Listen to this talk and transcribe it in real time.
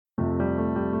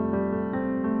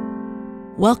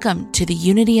Welcome to the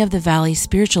Unity of the Valley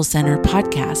Spiritual Center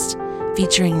podcast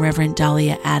featuring Reverend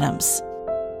Dahlia Adams.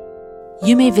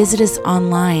 You may visit us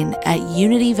online at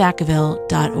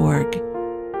unityvacaville.org,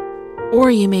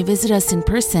 or you may visit us in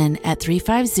person at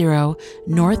 350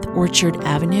 North Orchard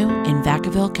Avenue in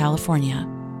Vacaville, California.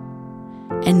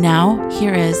 And now,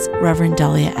 here is Reverend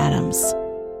Dahlia Adams.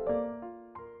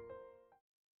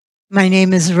 My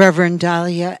name is Reverend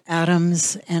Dahlia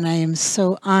Adams, and I am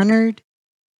so honored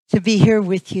to be here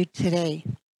with you today.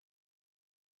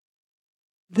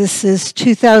 This is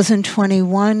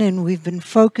 2021, and we've been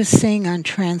focusing on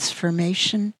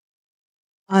transformation,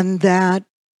 on that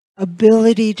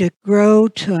ability to grow,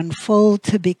 to unfold,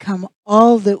 to become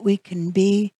all that we can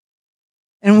be.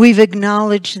 And we've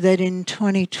acknowledged that in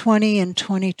 2020 and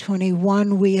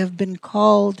 2021, we have been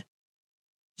called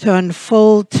to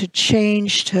unfold, to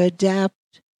change, to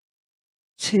adapt,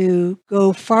 to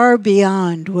go far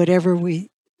beyond whatever we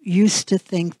used to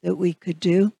think that we could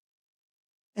do.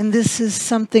 And this is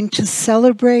something to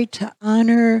celebrate, to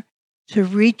honor, to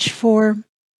reach for.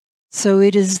 So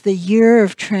it is the year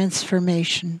of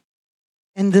transformation.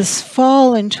 And this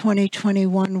fall in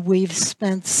 2021, we've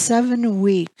spent 7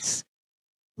 weeks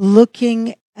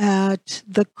looking at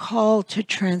the call to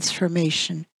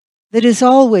transformation that is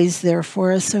always there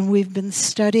for us. And we've been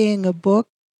studying a book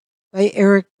by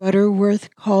Eric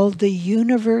Butterworth called The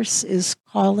Universe is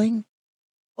Calling,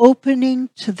 Opening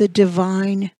to the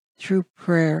Divine Through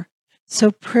Prayer. So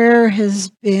prayer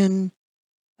has been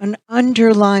an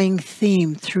underlying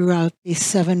theme throughout these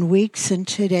 7 weeks, and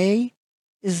today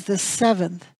is the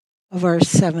 7th of our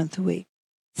 7th week,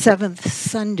 7th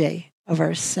Sunday of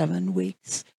our 7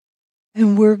 weeks.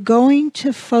 And we're going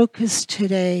to focus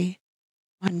today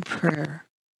on prayer.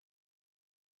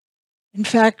 In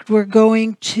fact, we're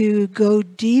going to go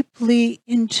deeply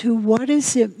into what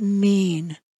does it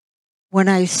mean when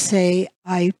I say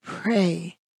I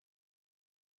pray.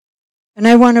 And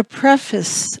I want to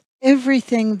preface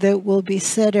everything that will be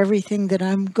said, everything that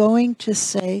I'm going to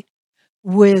say,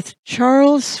 with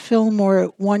Charles Fillmore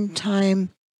at one time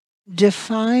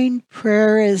defined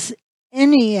prayer as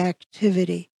any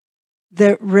activity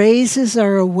that raises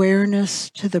our awareness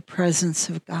to the presence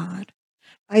of God.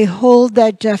 I hold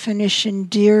that definition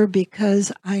dear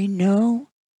because I know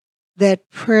that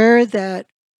prayer, that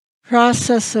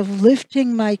process of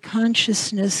lifting my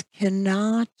consciousness,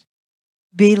 cannot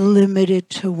be limited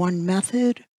to one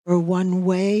method or one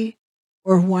way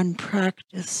or one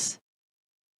practice.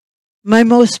 My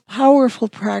most powerful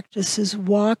practice is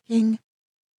walking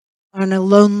on a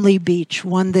lonely beach,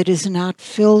 one that is not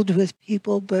filled with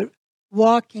people, but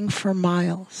walking for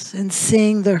miles and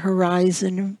seeing the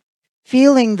horizon,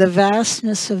 feeling the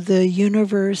vastness of the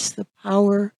universe, the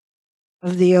power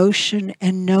of the ocean,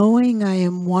 and knowing I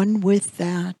am one with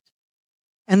that.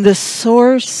 And the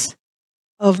source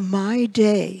of my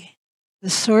day, the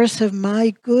source of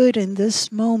my good in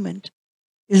this moment,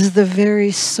 is the very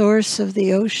source of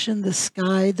the ocean, the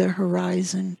sky, the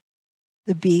horizon,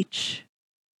 the beach.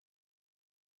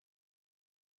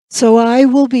 So I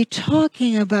will be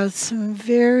talking about some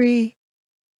very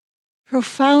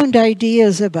profound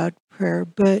ideas about prayer,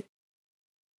 but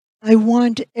I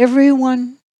want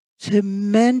everyone to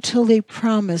mentally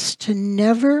promise to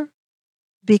never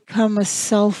become a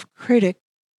self-critic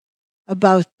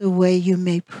about the way you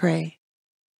may pray.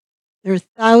 There are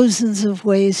thousands of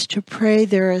ways to pray.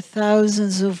 There are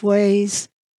thousands of ways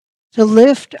to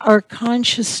lift our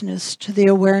consciousness to the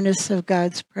awareness of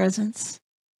God's presence.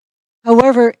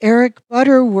 However, Eric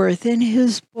Butterworth in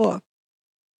his book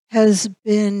has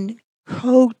been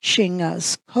coaching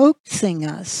us, coaxing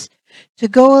us to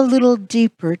go a little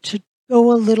deeper, to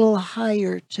go a little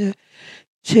higher, to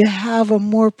have a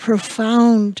more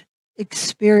profound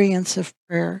experience of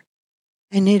prayer.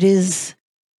 And it is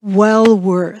well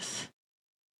worth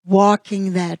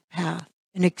walking that path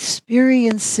and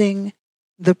experiencing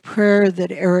the prayer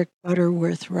that Eric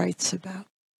Butterworth writes about.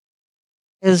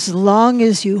 As long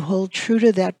as you hold true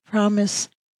to that promise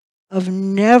of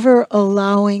never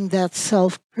allowing that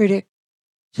self-critic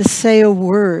to say a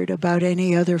word about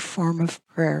any other form of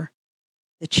prayer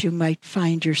that you might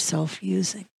find yourself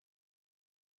using.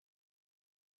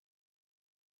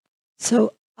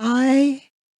 So I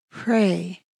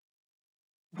pray.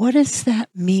 What does that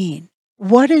mean?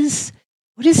 What does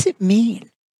it mean?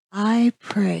 I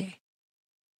pray.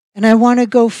 And I want to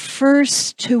go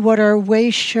first to what our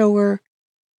way shower,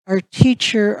 our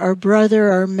teacher, our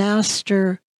brother, our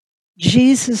master,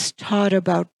 Jesus taught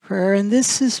about prayer, and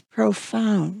this is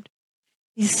profound.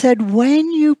 He said,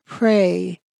 when you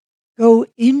pray, go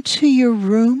into your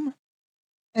room,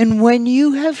 and when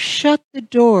you have shut the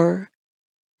door,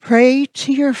 Pray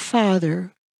to your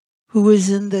Father who is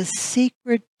in the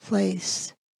secret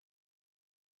place.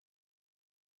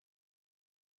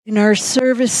 In our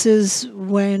services,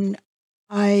 when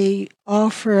I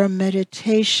offer a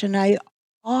meditation, I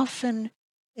often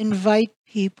invite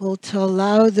people to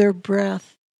allow their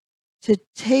breath to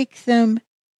take them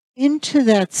into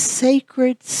that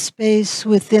sacred space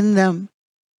within them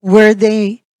where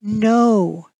they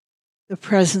know the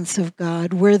presence of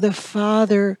God, where the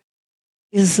Father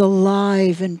is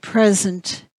alive and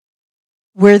present,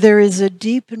 where there is a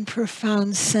deep and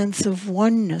profound sense of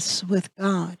oneness with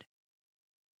God.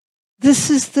 This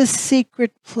is the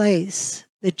secret place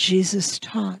that Jesus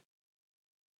taught.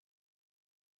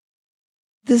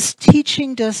 This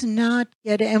teaching does not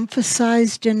get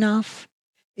emphasized enough.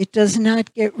 It does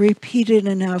not get repeated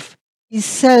enough. He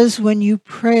says when you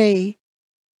pray,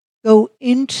 go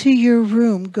into your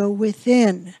room, go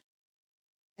within.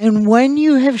 And when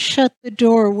you have shut the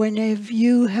door, when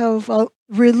you have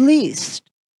released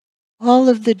all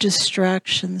of the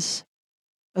distractions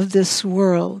of this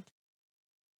world,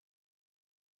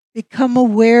 become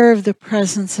aware of the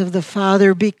presence of the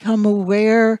Father, become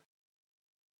aware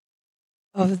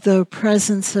of the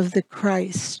presence of the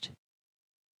Christ,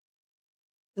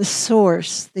 the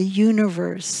source, the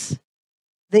universe,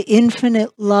 the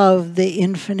infinite love, the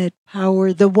infinite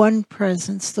power, the one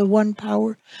presence, the one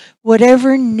power,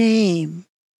 whatever name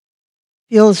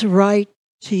feels right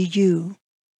to you.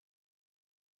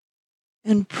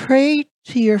 And pray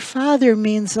to your Father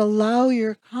means allow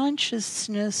your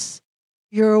consciousness,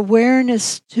 your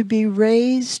awareness to be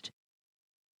raised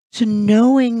to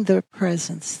knowing the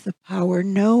presence, the power,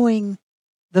 knowing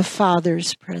the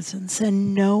Father's presence,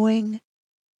 and knowing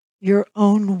your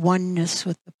own oneness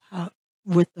with the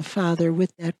Father,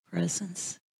 with that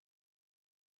presence.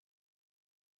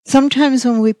 Sometimes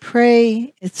when we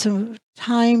pray, it's a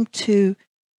time to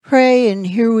pray, and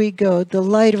here we go. The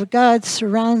light of God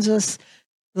surrounds us.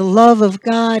 The love of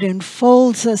God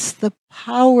enfolds us. The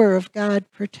power of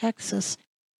God protects us.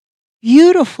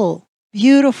 Beautiful,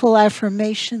 beautiful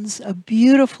affirmations, a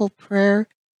beautiful prayer.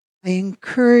 I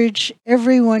encourage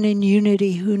everyone in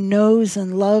Unity who knows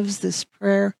and loves this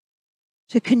prayer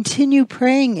to continue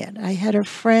praying it. I had a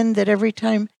friend that every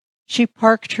time she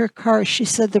parked her car, she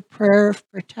said the prayer of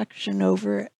protection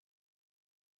over it.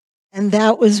 And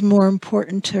that was more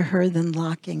important to her than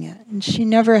locking it. And she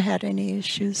never had any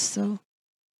issues, so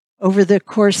over the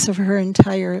course of her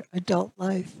entire adult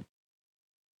life.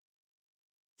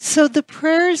 So the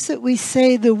prayers that we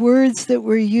say, the words that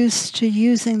we're used to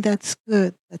using, that's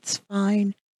good, that's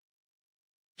fine.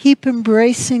 Keep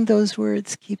embracing those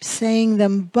words, keep saying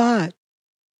them, but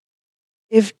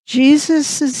if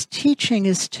Jesus' teaching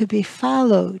is to be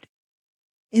followed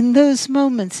in those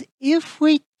moments, if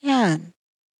we can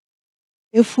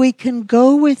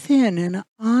go within and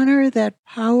honor that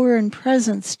power and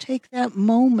presence, take that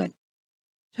moment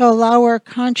to allow our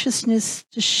consciousness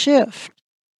to shift,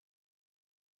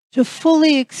 to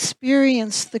fully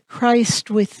experience the Christ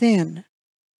within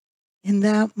in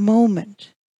that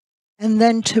moment, and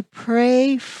then to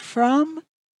pray from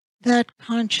that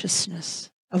consciousness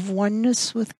of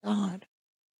oneness with God.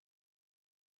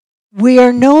 We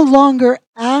are no longer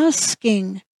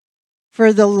asking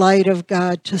for the light of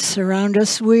God to surround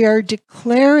us. We are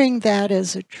declaring that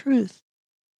as a truth.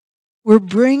 We're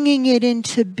bringing it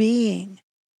into being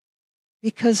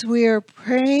because we are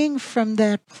praying from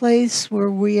that place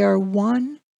where we are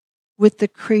one with the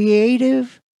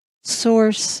creative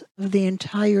source of the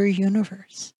entire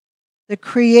universe, the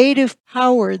creative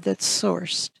power that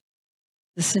sourced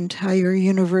this entire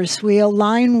universe. We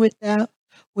align with that.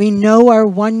 We know our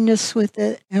oneness with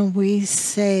it, and we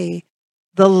say,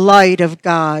 the light of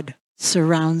God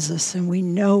surrounds us, and we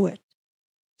know it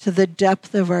to the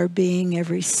depth of our being.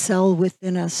 Every cell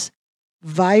within us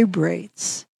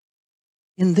vibrates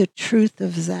in the truth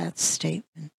of that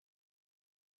statement.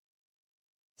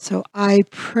 So I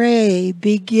pray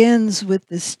begins with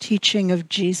this teaching of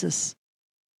Jesus.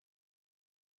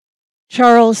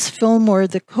 Charles Fillmore,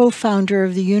 the co-founder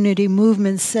of the Unity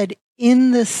movement, said,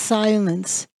 in the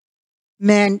silence,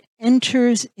 man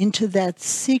enters into that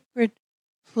secret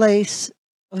place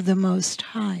of the Most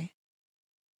High.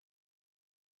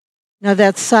 Now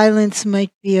that silence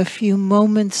might be a few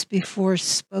moments before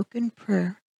spoken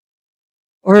prayer,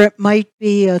 or it might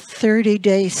be a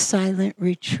 30-day silent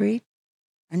retreat,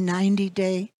 a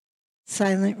 90-day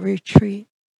silent retreat.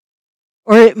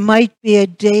 Or it might be a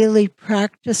daily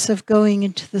practice of going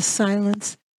into the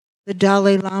silence. The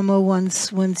Dalai Lama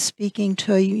once, when speaking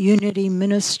to a Unity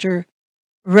minister,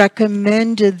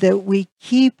 recommended that we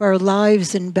keep our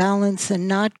lives in balance and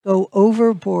not go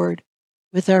overboard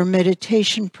with our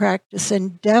meditation practice,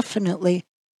 and definitely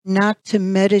not to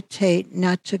meditate,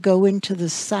 not to go into the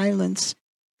silence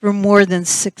for more than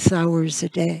 6 hours a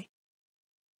day.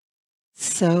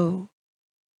 So,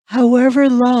 however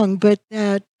long, but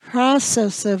that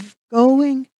process of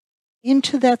going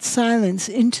into that silence,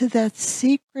 into that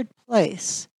secret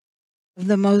place of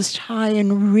the Most High,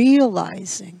 and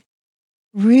realizing,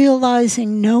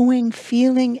 knowing,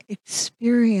 feeling,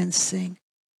 experiencing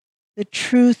the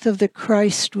truth of the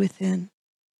Christ within,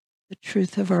 the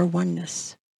truth of our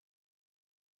oneness.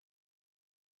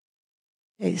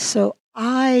 Okay, so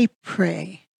I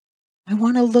pray. I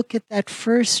want to look at that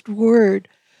first word.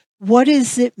 What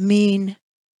does it mean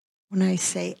when I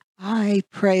say I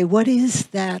pray? What is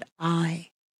that I?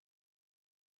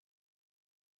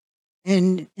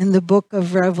 And in the book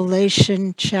of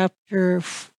Revelation, chapter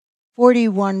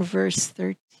 41, verse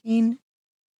 13,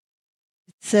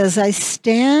 it says, I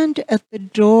stand at the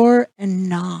door and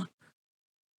knock.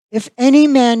 If any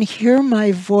man hear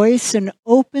my voice and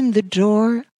open the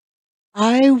door,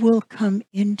 I will come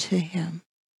into him.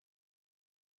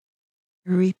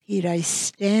 I repeat, I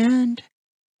stand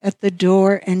at the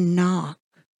door and knock.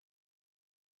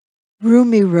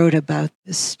 Rumi wrote about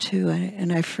this too,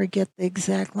 and I forget the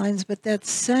exact lines, but that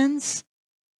sense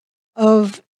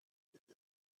of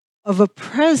a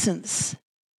presence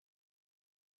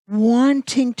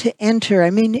wanting to enter.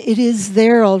 I mean, it is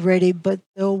there already, but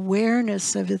the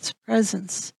awareness of its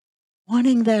presence,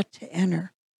 wanting that to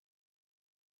enter.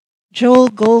 Joel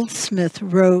Goldsmith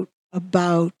wrote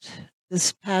about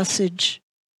this passage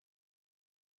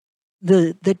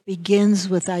that begins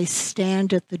with, I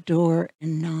stand at the door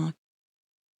and knock.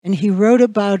 And he wrote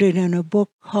about it in a book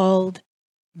called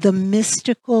The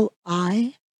Mystical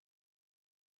I.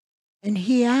 And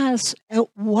he asks, at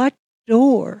what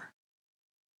door?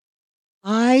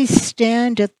 I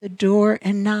stand at the door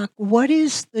and knock. What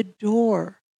is the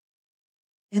door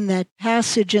in that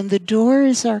passage? And the door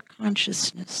is our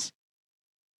consciousness.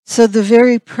 So the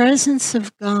very presence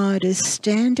of God is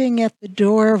standing at the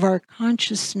door of our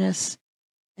consciousness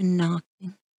and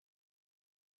knocking.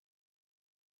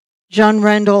 John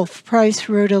Randolph Price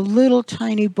wrote a little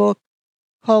tiny book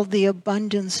called The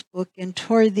Abundance Book, and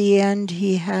toward the end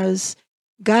he has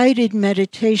guided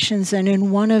meditations, and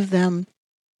in one of them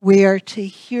we are to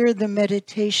hear the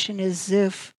meditation as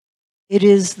if it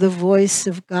is the voice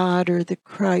of God or the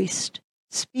Christ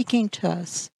speaking to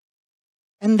us.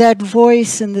 And that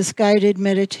voice in this guided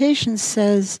meditation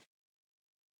says,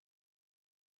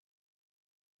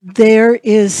 there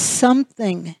is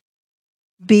something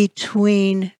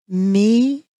between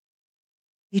me,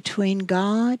 between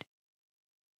God,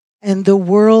 and the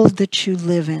world that you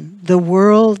live in, the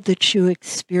world that you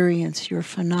experience, your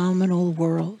phenomenal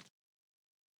world.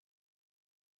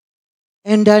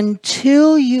 And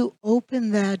until you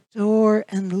open that door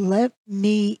and let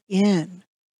me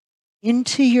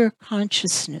into your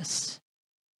consciousness,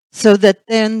 so that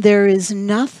then there is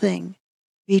nothing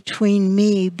between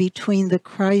me, between the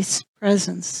Christ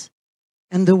presence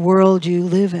and the world you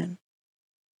live in.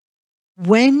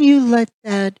 When you let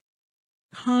that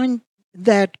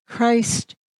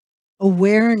Christ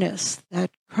awareness,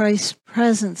 that Christ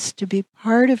presence to be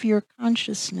part of your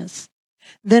consciousness,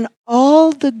 then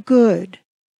all the good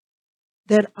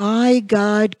that I,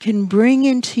 God, can bring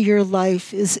into your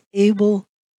life is able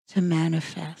to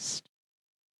manifest.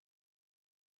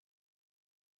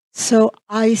 So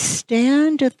I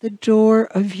stand at the door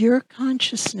of your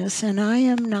consciousness and I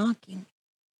am knocking.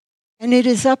 And it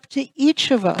is up to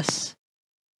each of us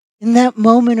in that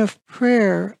moment of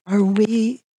prayer, are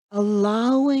we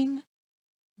allowing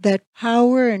that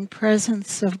power and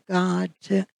presence of God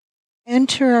to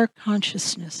enter our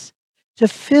consciousness, to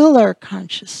fill our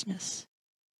consciousness?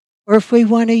 Or if we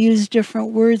want to use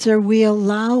different words, are we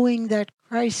allowing that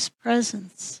Christ's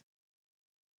presence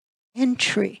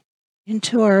entry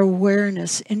into our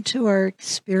awareness, into our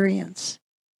experience?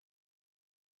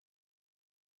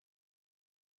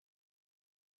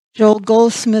 Joel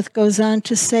Goldsmith goes on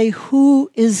to say, who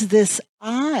is this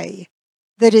I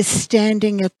that is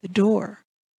standing at the door?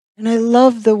 And I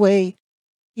love the way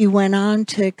he went on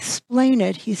to explain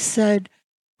it. He said,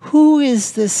 who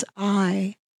is this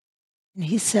I? And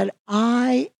he said,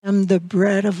 I am the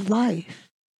bread of life.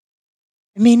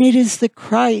 I mean, it is the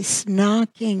Christ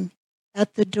knocking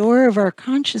at the door of our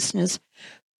consciousness.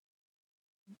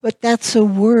 But that's a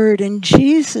word, and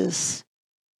Jesus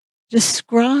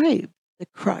described the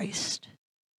Christ.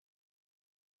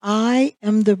 I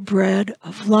am the bread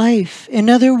of life. In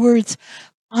other words,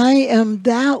 I am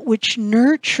that which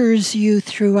nurtures you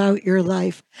throughout your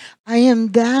life. I am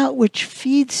that which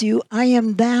feeds you. I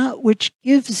am that which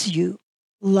gives you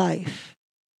life.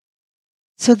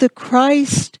 So the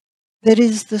Christ that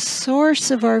is the source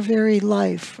of our very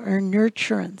life, our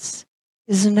nurturance,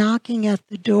 is knocking at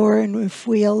the door, and if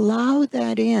we allow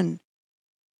that in,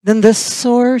 then the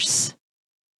source,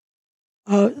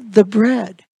 the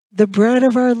bread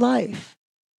of our life,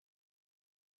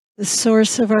 the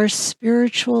source of our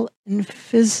spiritual and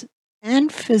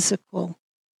physical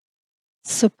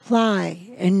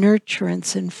supply and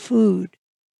nurturance and food,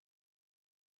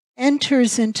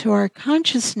 enters into our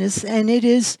consciousness, and it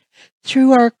is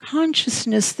through our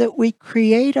consciousness that we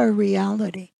create our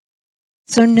reality.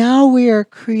 So now we are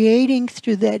creating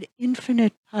through that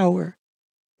infinite power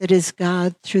that is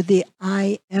God, through the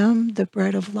I am, the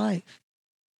bread of life.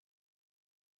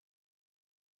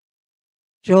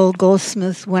 Joel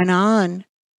Goldsmith went on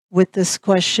with this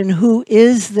question, who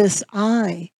is this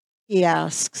I? He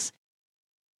asks.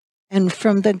 And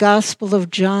from the Gospel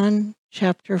of John,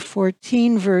 chapter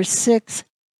 14, verse 6,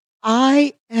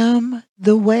 I am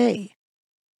the way,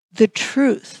 the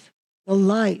truth, the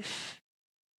life.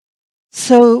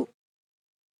 So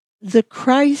the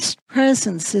Christ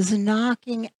presence is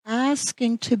knocking,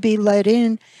 asking to be let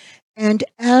in. And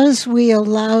as we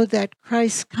allow that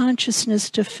Christ consciousness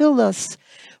to fill us,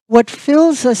 what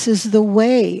fills us is the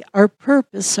way, our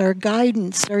purpose, our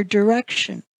guidance, our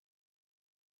direction.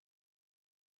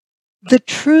 The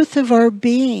truth of our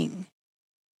being,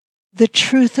 the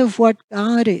truth of what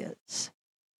God is.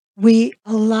 We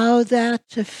allow that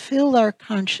to fill our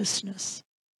consciousness,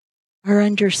 our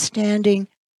understanding,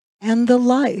 and the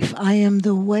life. I am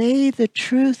the way, the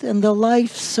truth, and the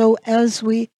life. So as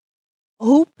we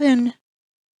open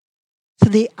to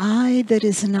the I that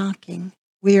is knocking,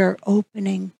 we are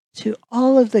opening to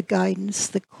all of the guidance,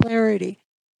 the clarity,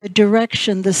 the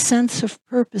direction, the sense of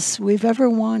purpose we've ever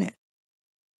wanted.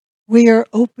 We are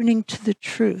opening to the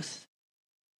truth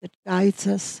that guides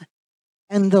us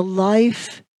and the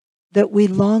life that we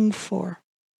long for.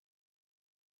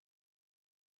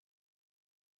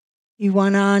 He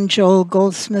went on, Joel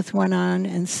Goldsmith went on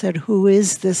and said, who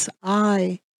is this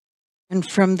I? And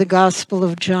from the Gospel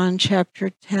of John, chapter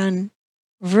 10,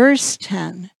 verse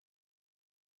 10,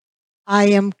 I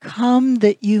am come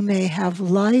that you may have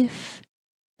life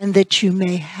and that you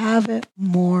may have it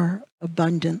more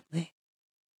abundantly.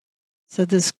 So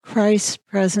this Christ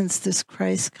presence, this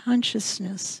Christ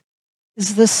consciousness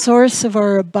is the source of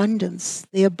our abundance,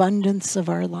 the abundance of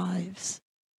our lives.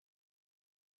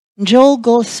 And Joel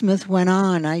Goldsmith went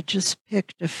on. I just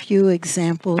picked a few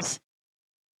examples.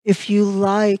 If you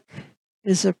like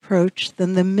his approach,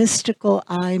 then The Mystical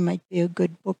I might be a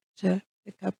good book to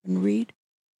pick up and read.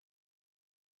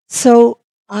 So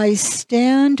I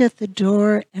stand at the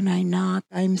door and I knock.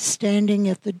 I'm standing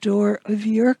at the door of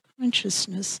your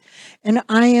consciousness and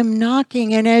I am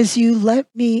knocking. And as you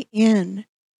let me in,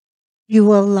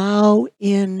 you allow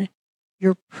in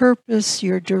your purpose,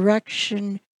 your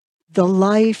direction, the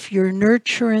life, your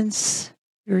nurturance,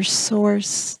 your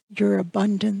source, your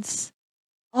abundance.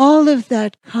 All of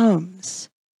that comes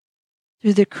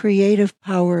through the creative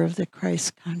power of the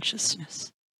Christ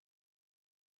consciousness.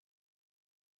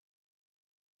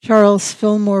 Charles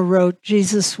Fillmore wrote,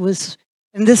 Jesus was,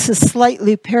 and this is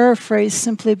slightly paraphrased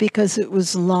simply because it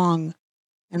was long,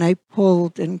 and I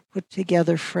pulled and put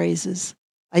together phrases.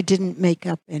 I didn't make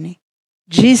up any.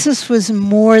 Jesus was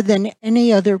more than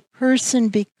any other person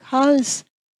because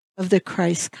of the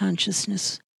Christ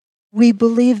consciousness. We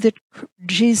believe that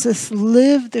Jesus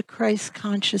lived the Christ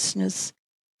consciousness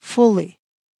fully.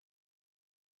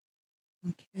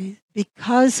 Okay?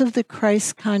 Because of the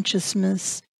Christ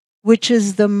consciousness, which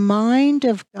is the mind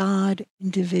of God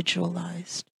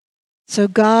individualized. So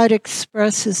God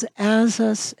expresses as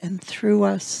us and through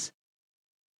us,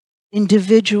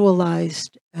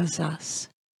 individualized as us.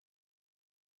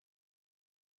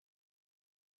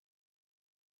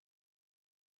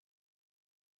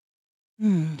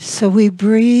 So we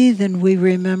breathe and we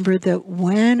remember that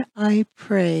when I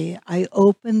pray, I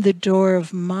open the door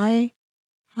of my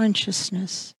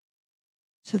consciousness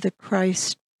to the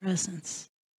Christ presence.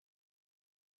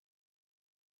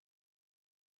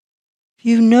 If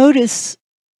you notice,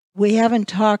 we haven't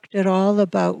talked at all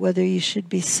about whether you should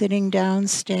be sitting down,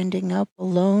 standing up,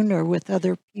 alone, or with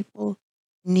other people,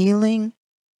 kneeling,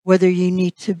 whether you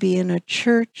need to be in a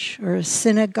church or a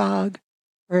synagogue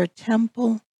or a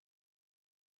temple,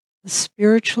 a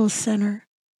spiritual center.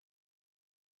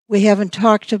 We haven't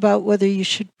talked about whether you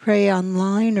should pray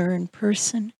online or in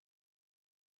person.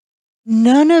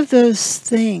 None of those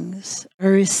things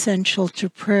are essential to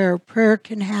prayer. Prayer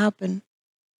can happen.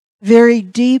 Very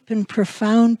deep and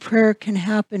profound prayer can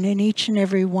happen in each and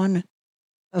every one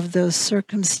of those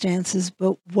circumstances.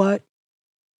 But what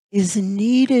is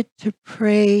needed to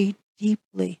pray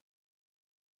deeply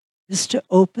is to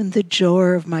open the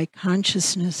door of my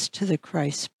consciousness to the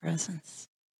Christ presence.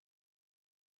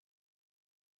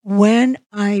 When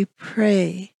I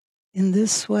pray in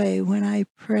this way, when I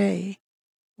pray,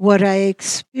 what I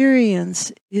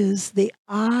experience is the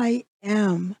I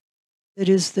am that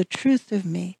is the truth of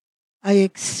me. I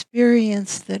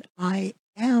experience that I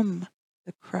am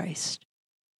the Christ.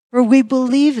 For we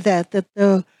believe that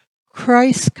the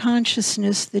Christ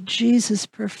consciousness that Jesus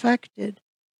perfected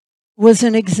was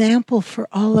an example for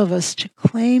all of us to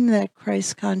claim that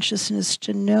Christ consciousness,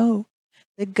 to know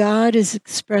that God is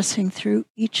expressing through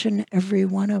each and every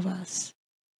one of us.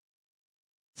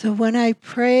 So when I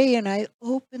pray and I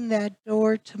open that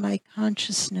door to my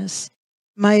consciousness,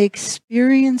 my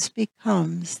experience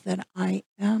becomes that I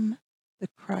am the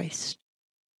Christ.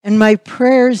 And my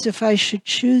prayers, if I should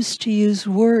choose to use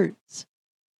words,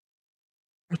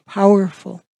 are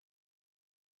powerful.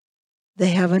 They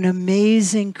have an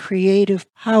amazing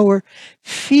creative power.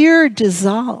 Fear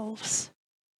dissolves.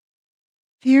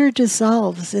 Fear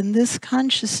dissolves. In this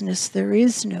consciousness, there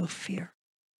is no fear.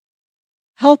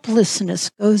 Helplessness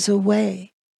goes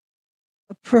away.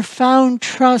 A profound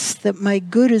trust that my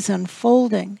good is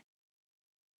unfolding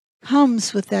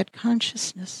comes with that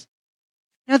consciousness.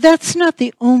 Now, that's not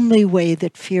the only way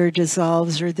that fear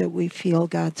dissolves or that we feel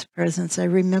God's presence. I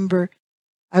remember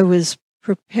I was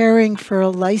preparing for a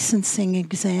licensing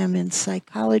exam in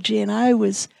psychology, and I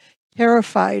was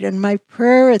terrified. And my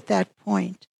prayer at that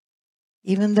point,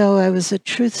 even though I was a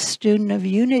truth student of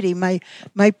unity, my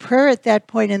prayer at that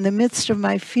point in the midst of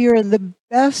my fear, and the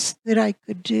best that I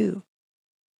could do,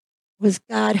 was,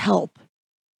 God, help.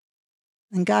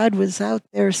 And God was out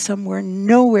there somewhere,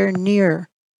 nowhere near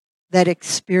that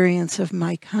experience of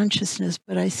my consciousness,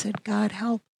 but I said, God,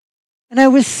 help. And I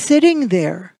was sitting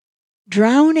there,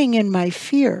 drowning in my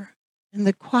fear, in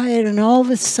the quiet, and all of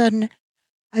a sudden,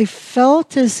 I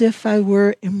felt as if I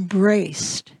were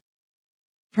embraced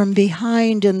from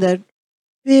behind, and that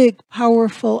big,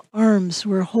 powerful arms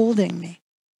were holding me.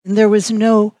 And there was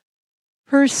no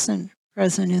person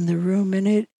present in the room, and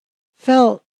it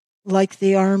felt like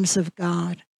the arms of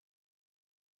God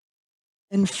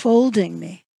enfolding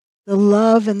me, the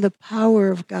love and the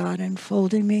power of God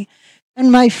enfolding me,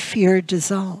 and my fear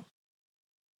dissolved.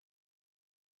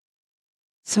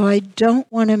 So I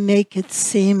don't want to make it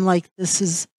seem like this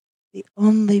is the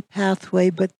only pathway,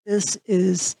 but this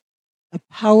is a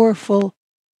powerful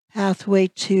pathway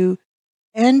to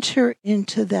enter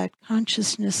into that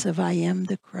consciousness of I am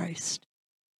the Christ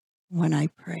when I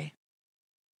pray.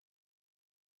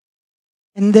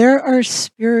 And there are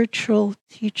spiritual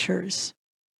teachers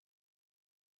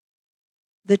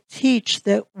that teach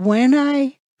that when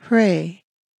I pray,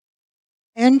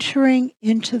 entering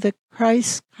into the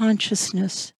Christ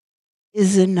consciousness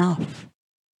is enough.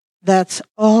 That's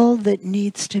all that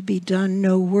needs to be done.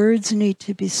 No words need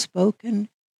to be spoken.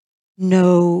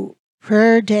 No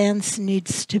prayer dance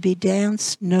needs to be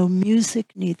danced. No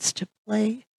music needs to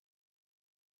play.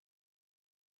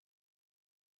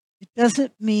 It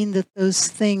doesn't mean that those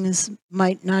things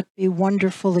might not be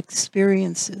wonderful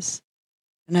experiences,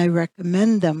 and I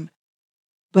recommend them.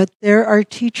 But there are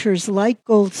teachers like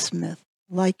Goldsmith,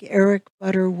 like Eric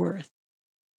Butterworth,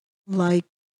 like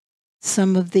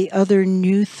some of the other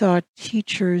New Thought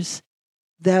teachers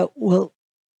that will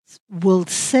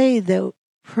say that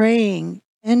praying,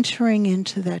 entering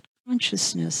into that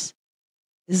consciousness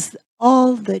is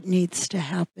all that needs to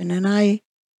happen. And I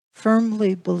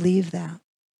firmly believe that.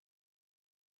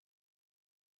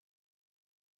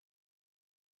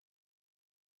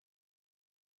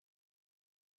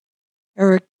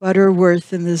 Eric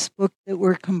Butterworth, in this book that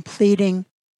we're completing,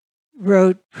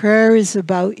 wrote, prayer is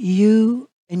about you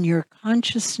and your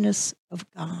consciousness of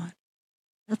God.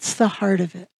 That's the heart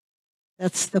of it.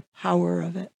 That's the power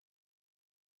of it.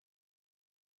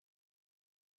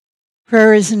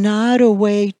 Prayer is not a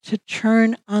way to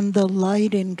turn on the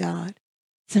light in God.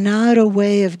 It's not a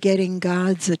way of getting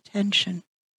God's attention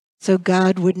so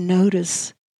God would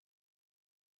notice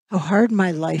how hard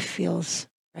my life feels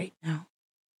right now.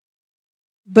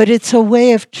 But it's a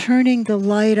way of turning the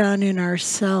light on in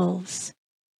ourselves.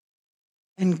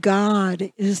 And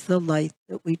God is the light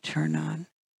that we turn on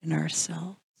in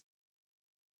ourselves.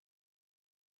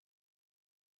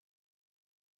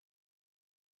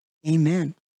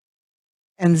 Amen.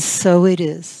 And so it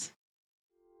is.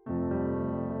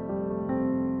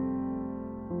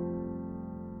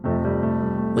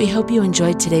 We hope you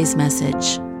enjoyed today's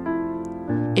message.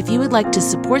 If you would like to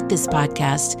support this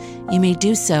podcast, you may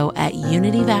do so at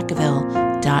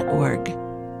unityvacaville.org.